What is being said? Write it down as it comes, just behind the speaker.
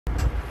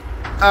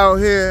Out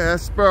here at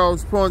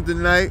Sparrows Point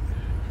tonight,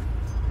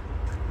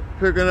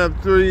 picking up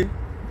 3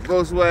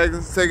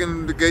 Volkswagens, taking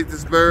them to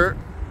Gaithersburg.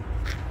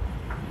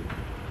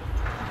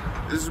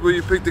 This is where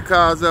you pick the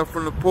cars up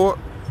from the port,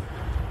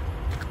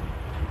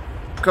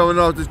 coming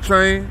off the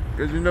train,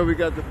 because you know we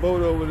got the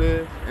boat over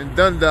there in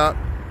Dundalk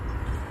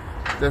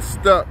that's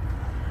stuck.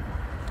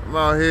 I'm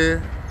out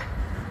here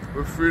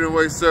with Freedom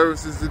Way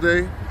Services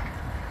today,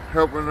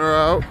 helping her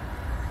out.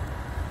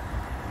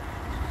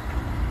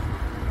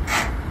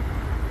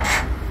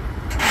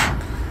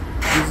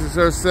 This is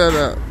her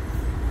setup.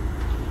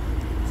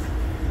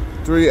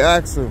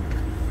 3-axle.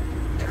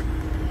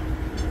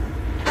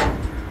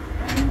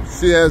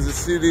 She has a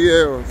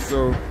CDL,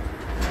 so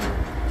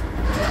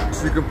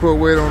she can put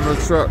weight on her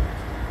truck.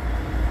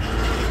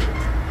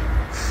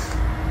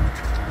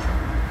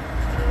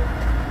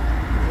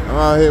 I'm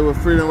out here with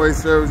Freedom Way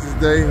Services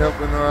today,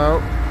 helping her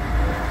out.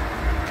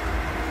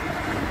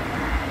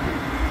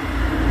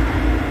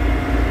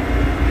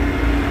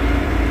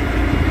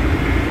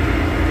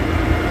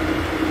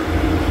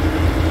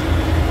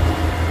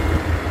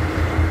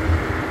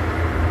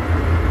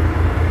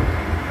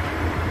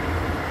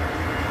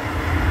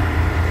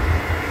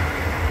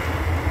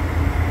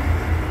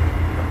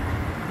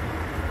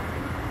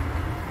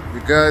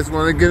 You guys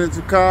want to get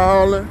into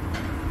car hauling?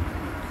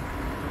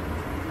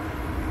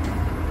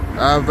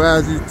 I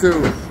advise you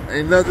to.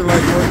 Ain't nothing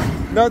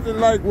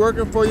like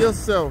working for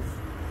yourself.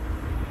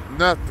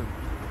 Nothing.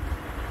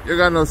 You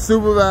got no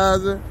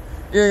supervisor.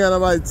 You ain't got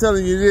nobody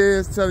telling you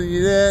this, telling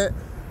you that.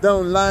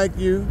 Don't like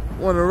you.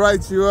 Want to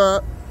write you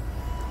up.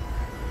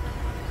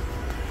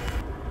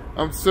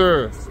 I'm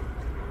serious.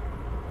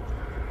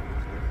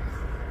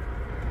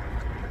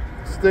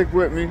 Stick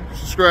with me.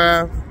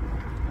 Subscribe.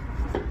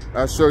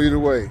 I'll show you the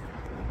way.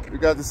 We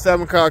got the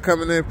 7 car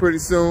coming in pretty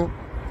soon.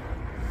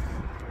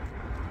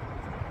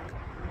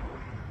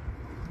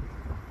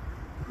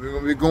 We're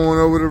gonna be going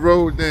over the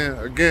road then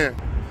again.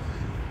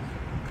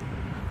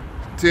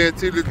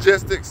 TNT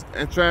Logistics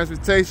and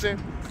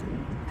Transportation.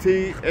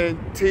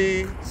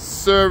 TNT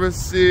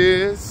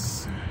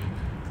Services.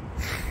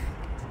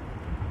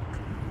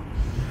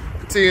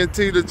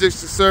 TNT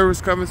Logistics Service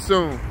coming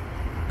soon.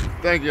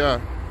 Thank y'all.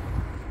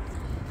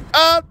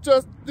 I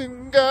trust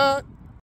in God.